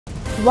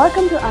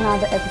Welcome to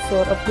another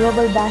episode of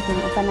Global Banking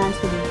and Finance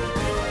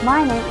Review.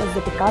 My name is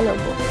Deepika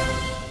Lobo.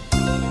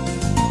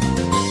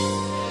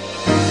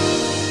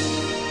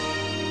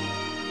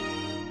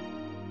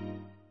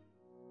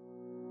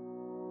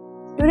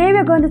 Today we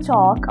are going to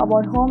talk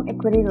about home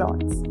equity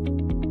loans.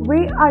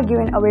 We are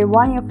giving away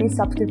 1-year free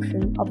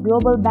subscription of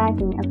Global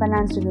Banking and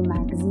Finance Review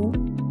magazine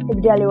to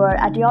be delivered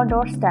at your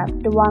doorstep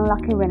to one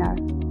lucky winner.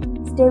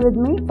 Stay with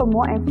me for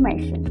more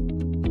information.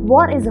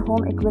 What is a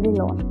home equity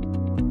loan?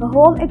 A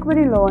home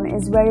equity loan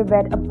is where you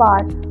get a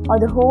part or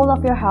the whole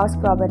of your house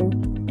property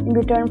in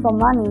return for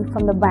money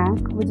from the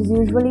bank, which is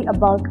usually a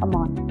bulk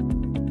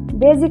amount.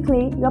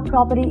 Basically, your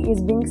property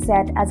is being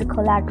set as a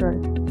collateral.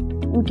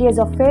 In case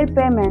of failed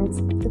payments,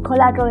 the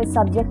collateral is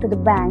subject to the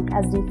bank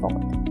as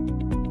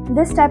default.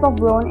 This type of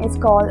loan is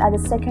called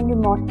as a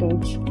secondary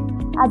mortgage.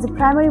 As a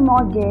primary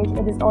mortgage,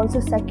 it is also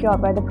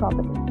secured by the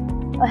property,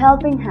 a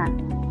helping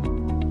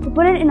hand. To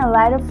put it in a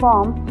lighter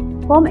form,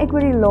 home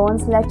equity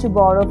loans let you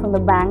borrow from the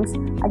banks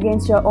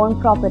against your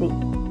own property.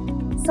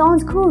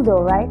 Sounds cool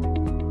though, right?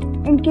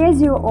 In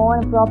case you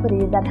own a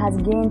property that has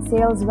gained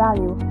sales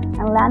value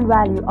and land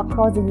value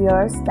across the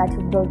years that you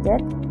built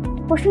it,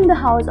 pushing the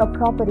house or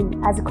property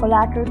as a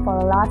collateral for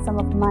a large sum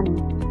of money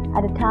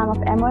at a time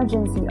of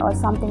emergency or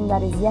something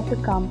that is yet to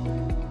come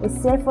is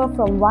safer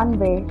from one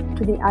way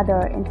to the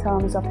other in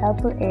terms of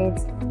helpful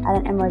aids at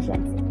an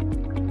emergency.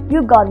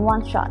 You got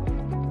one shot.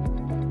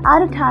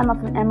 At a time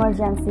of an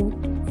emergency,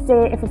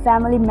 say if a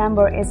family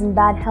member is in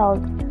bad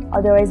health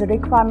or there is a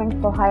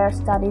requirement for higher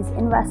studies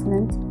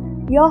investment,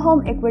 your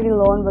home equity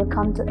loan will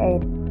come to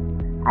aid.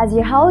 As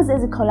your house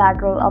is a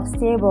collateral of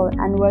stable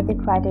and worthy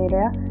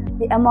criteria,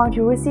 the amount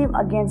you receive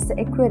against the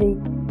equity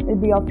will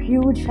be of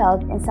huge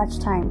help in such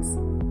times.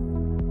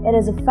 It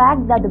is a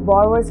fact that the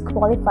borrowers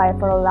qualify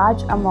for a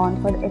large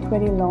amount for the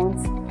equity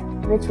loans,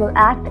 which will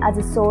act as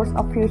a source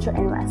of future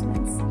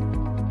investments.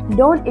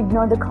 Don't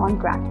ignore the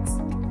contracts.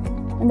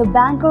 When the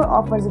banker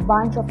offers a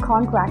bunch of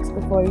contracts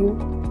before you,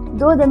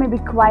 though they may be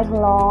quite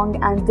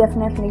long and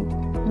definitely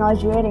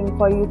nauseating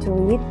for you to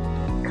read,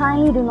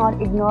 kindly do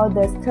not ignore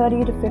these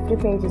 30 to 50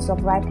 pages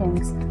of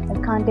writings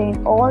that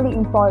contain all the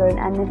important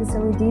and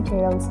necessary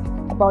details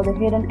about the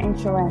hidden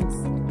insurance,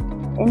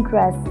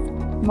 interest,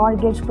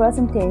 mortgage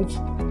percentage,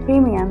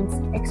 premiums,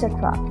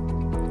 etc.,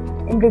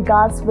 in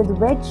regards with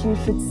which you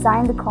should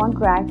sign the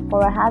contract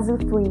for a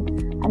hassle-free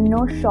and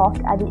no shock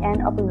at the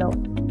end of a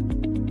loan.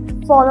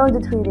 Follow the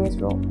 3 days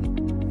rule.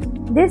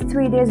 This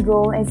 3 days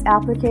rule is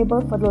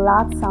applicable for the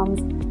large sums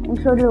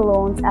included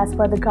loans as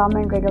per the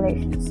government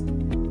regulations,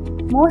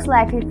 most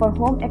likely for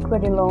home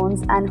equity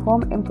loans and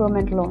home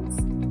improvement loans.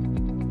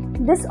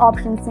 This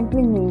option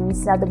simply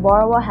means that the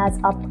borrower has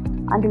up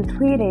until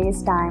 3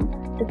 days' time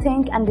to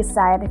think and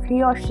decide if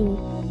he or she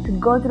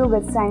should go through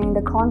with signing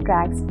the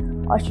contracts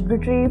or should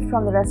retrieve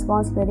from the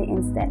responsibility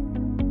instead.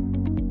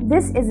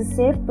 This is a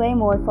safe play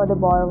mode for the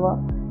borrower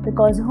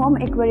because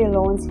home equity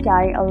loans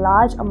carry a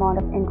large amount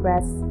of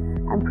interest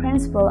and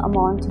principal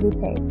amount to be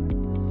paid.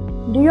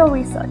 Do your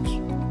research.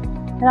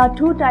 There are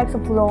 2 types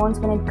of loans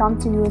when it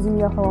comes to using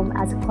your home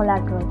as a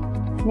collateral,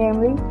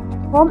 namely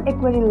home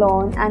equity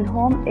loan and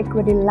home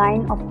equity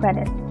line of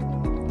credit.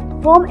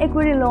 Home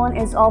equity loan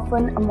is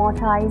often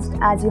amortized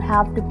as you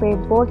have to pay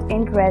both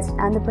interest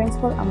and the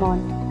principal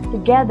amount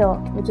together,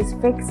 which is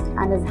fixed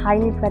and is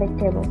highly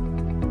predictable.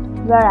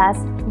 Whereas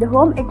the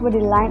home equity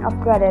line of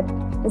credit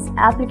is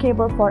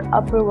applicable for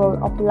approval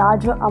of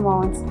larger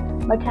amounts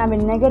but can be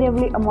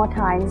negatively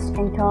amortized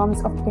in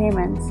terms of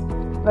payments,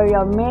 where you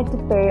are made to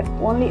pay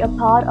only a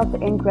part of the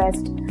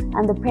interest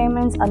and the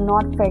payments are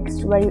not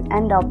fixed, where you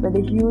end up with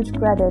the huge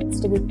credits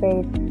to be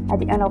paid at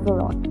the end of the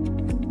loan.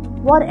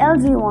 What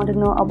else do you want to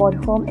know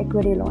about home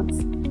equity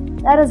loans?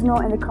 Let us know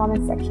in the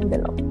comment section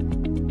below.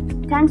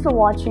 Thanks for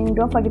watching.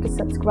 Don't forget to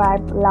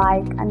subscribe,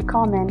 like and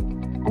comment,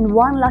 and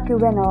one lucky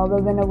winner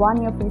will win a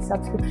 1-year free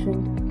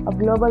subscription of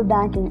Global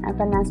Banking and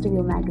Finance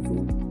Review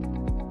magazine.